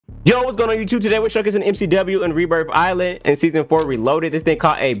Yo, what's going on YouTube? Today we're showcasing MCW and Rebirth Island in Season 4 Reloaded. This thing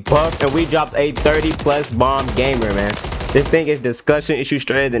called a buff, and we dropped a 30+ bomb gamer, man. This thing is discussion issue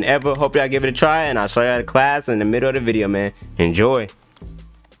straighter than ever. Hope y'all give it a try, and I'll show y'all the class in the middle of the video, man. Enjoy.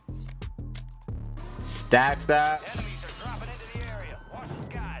 Stack.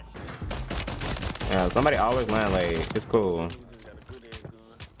 Yeah, somebody always land late. It's cool.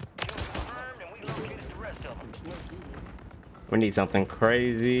 We need something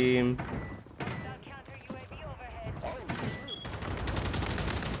crazy.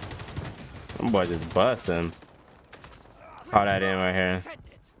 Some boy just busting. Call that in right here.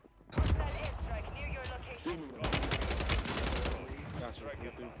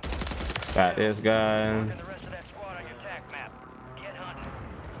 Got this guy.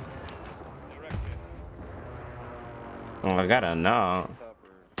 Oh, I gotta know.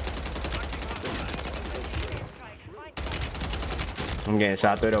 I'm getting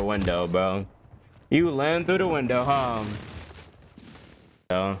shot through the window, bro. You land through the window, huh?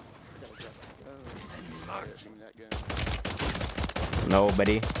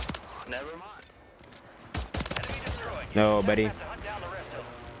 Nobody. Nobody.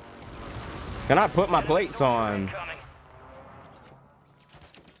 Can I put my plates on?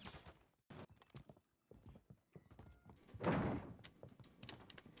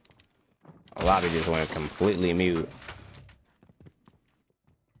 A lobby just went completely mute.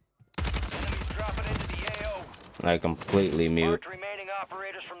 Like completely mute. Remaining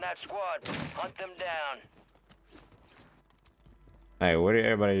operators from that squad. Hunt them down. Hey, where did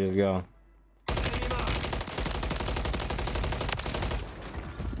everybody just go?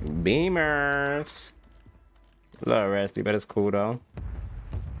 Beamers. A little rusty, but it's cool though.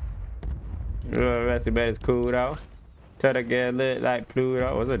 A little rusty, but it's cool though. Try to get lit like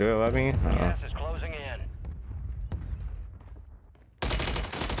Pluto. What's it doing? I mean, gas is closing in.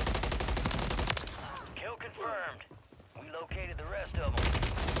 Kill confirmed. We located the rest of them.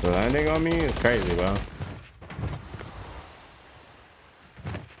 the landing on me is crazy, bro. Enemy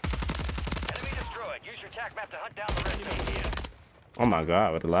destroyed. Use your tac map to hunt down the rest of them. Oh my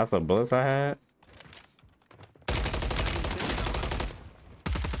god, with the last of bullets I had.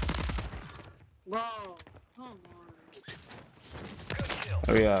 Whoa, come on. Good kill.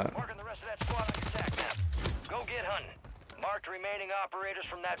 Oh yeah. Marking the rest of that squad on your tac map. Go get hunting. Marked remaining operators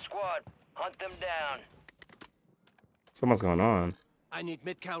from that squad. Hunt them down. So what's going on? I need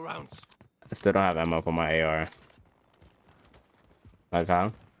mid-cal rounds. I still don't have ammo for my AR. Like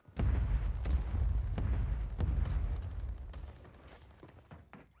how?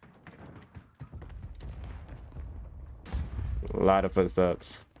 A lot of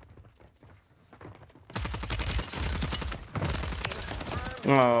footsteps.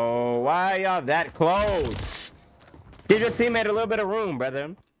 Oh, why y'all that close? Give your teammate a little bit of room,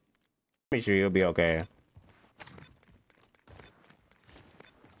 brother. Make sure you'll be okay.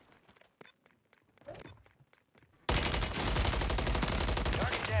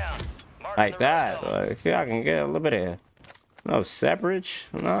 Like that. If y'all can get a little bit of no separate,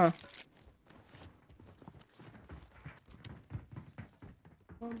 nah.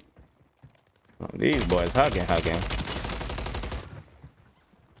 Oh, these boys hugging.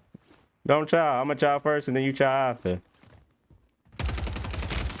 Don't chow. I'm gonna chow first and then you chow after.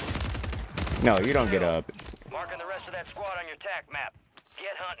 No, you don't get up. Marking the rest of that squad on your tac map.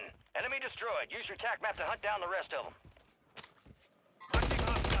 Get hunting. Enemy destroyed. Use your tac map to hunt down the rest of them. Hunting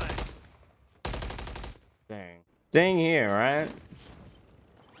hostiles. Dang. Thing here, right?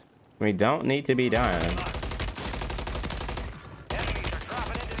 We don't need to be dying. Enemies are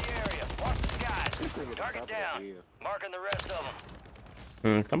dropping into the area. Watch the skies. Target down. Marking the rest of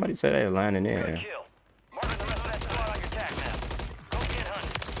them. Somebody said they were landing Good in. kill. Marking the rest of that squad on your tac map. Go get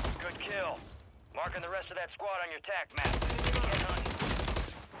hunting. Good kill. Marking the rest of that squad on your tac map. Get hunting.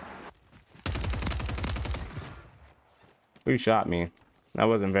 Who shot me? That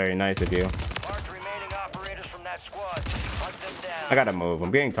wasn't very nice of you. Marked remaining operators from that squad. Hunt them down. I gotta move. I'm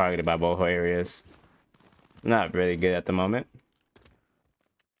getting targeted by both areas. Not really good at the moment.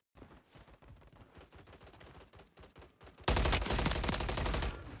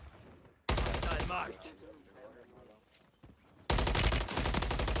 Hostile marked.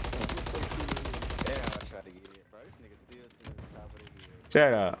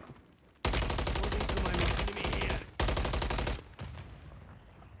 Shut up. Moving to my enemy here.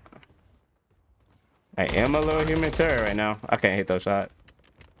 I am a little human terror right now. I can't hit those shots.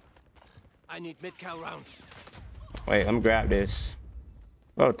 I need mid-cal rounds. Wait, let me grab this.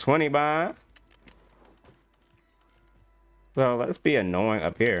 Oh, 20 by. So let's be annoying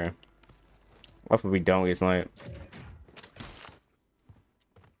up here. Hopefully we don't get sniped.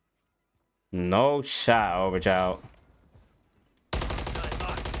 No shot, Overchild. Hostile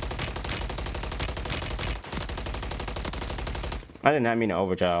marked. I did not mean to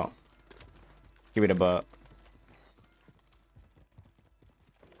Overchild. Give it a buck.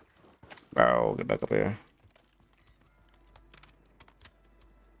 Bro, get back up here.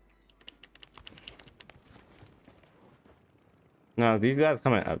 No, these guys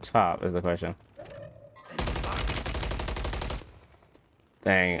coming up top is the question.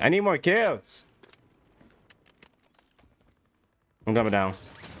 Dang, I need more kills. I'm coming down.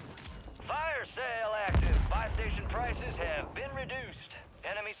 Fire sale active. Buy station prices have been reduced.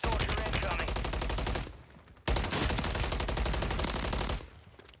 Enemy soldier incoming.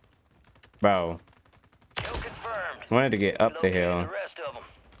 Bro, Kill confirmed. I wanted to get up the Located hill. the rest of them.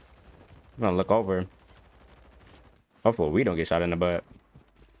 I'm gonna look over. Hopefully we don't get shot in the butt.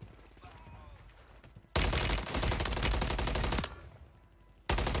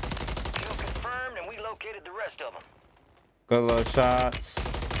 Kill confirmed, and we located the rest of them. Good little shots.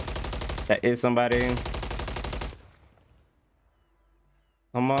 That is somebody.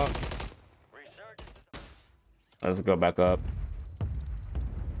 Come up. Resurgence is Let's go back up.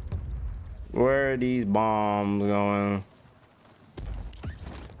 Where are these bombs going?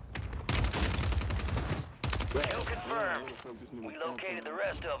 Kill confirmed. We located the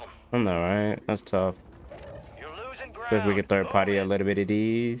rest of them. I know, right? That's tough. You're losing ground. See if we can third party a little bit of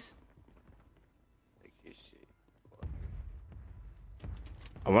these.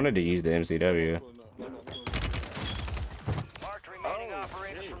 I wanted to use the MCW. Marked remaining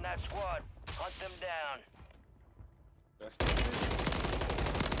operators from that squad. Hunt them down.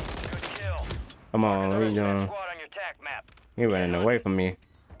 Good kill. Come Mark on, the what are rest you of that doing? squad on your tac map. He running away from me.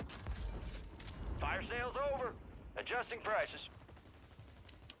 Fire sales over. Adjusting prices.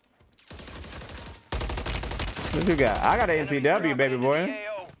 What you got? I got an Enemy MCW, dropping baby into boy. the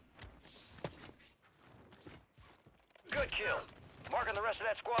KO. Good kill. Marking the rest of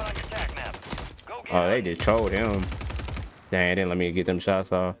that squad on your tac map. Go get Oh, they them. just trolled him. Dang, didn't let me get them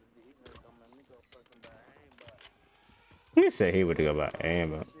shots off. He said he would go by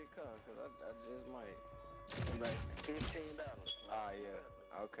aim, but Shit come, cause I just might. Like $15. Ah,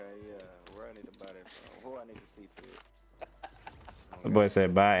 yeah. Okay, yeah. Where I need to buy that from? Who I need to see for it? the boy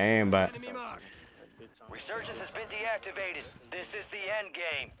said buy aim, but Enemy marked. Resurgence has been deactivated. This is the end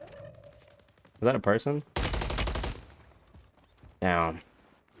game. is that a person? Down.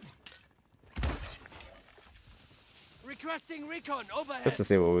 Requesting recon overhead. Just to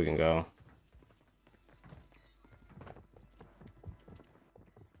see where we can go.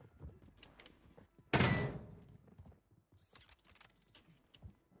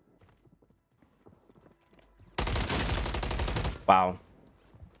 Wow.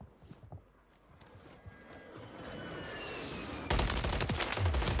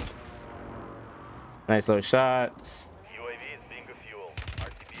 Nice little shots. UAV is being refueled.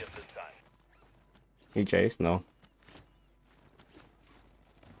 RTB at this time. He chased, no.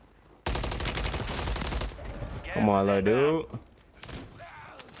 Come on, little dude.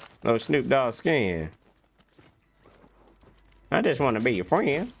 No Snoop Dogg skin. I just want to be your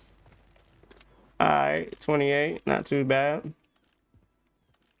friend. Alright, 28, not too bad.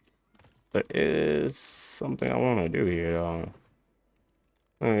 There is something I want to do here, though.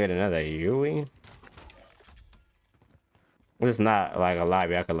 I'm gonna get another Yui. It's not like a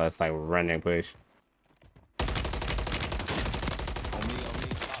lobby I could let's like run and push. On me,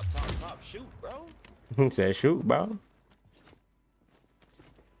 top, shoot, bro. He said shoot, bro.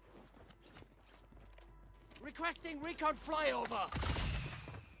 Requesting recon flyover.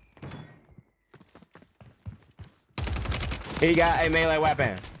 He got a melee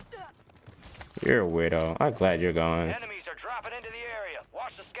weapon. You're a weirdo. I'm glad you're gone. Enemies are dropping into the area.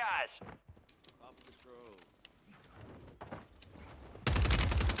 Watch the skies. Off patrol.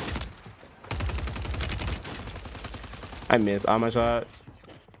 I missed all my shots.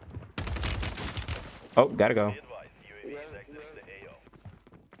 Oh, gotta go. You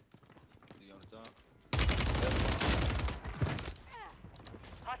on the top?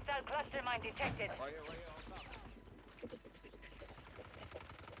 Hostile cluster mine detected.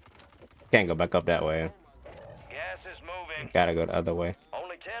 Can't go back up that way. Gas is moving. Gotta go the other way.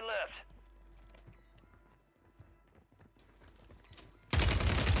 Only 10 left.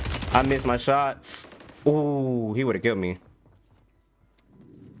 I missed my shots. Ooh, he would have killed me.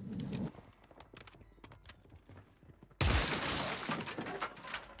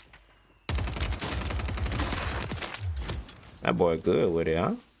 That boy good with it,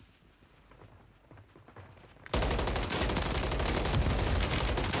 huh?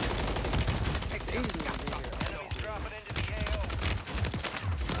 Enemies dropping into the AO.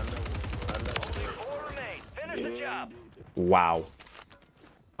 I know job. Wow.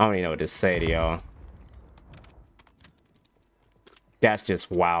 I don't even know what to say to y'all. That's just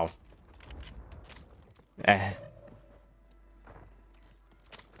wow. That's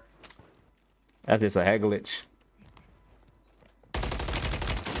just a head glitch.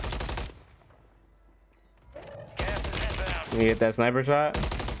 Gas is inbound. You get that sniper shot?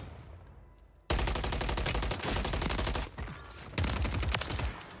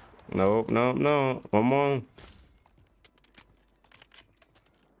 Nope, nope, no. One more.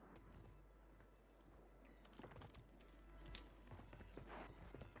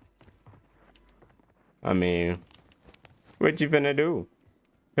 I mean, what you finna do?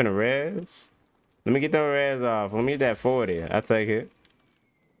 Finna res? Let me get the res off. Let me get that 40. I'll take it.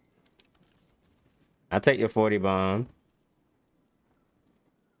 I'll take your 40 bomb.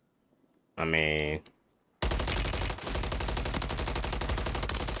 I mean,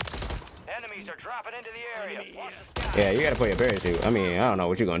 Enemies are dropping into the area. Watch the sky. yeah, you gotta put your parachute. I mean, I don't know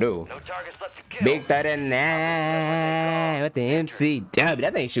what you gonna do. No targets left to kill. Big 39 with the MCW.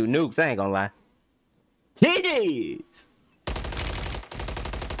 That ain't shoot nukes. I ain't gonna lie. GG's.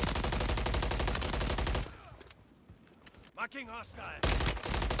 Marking hostile.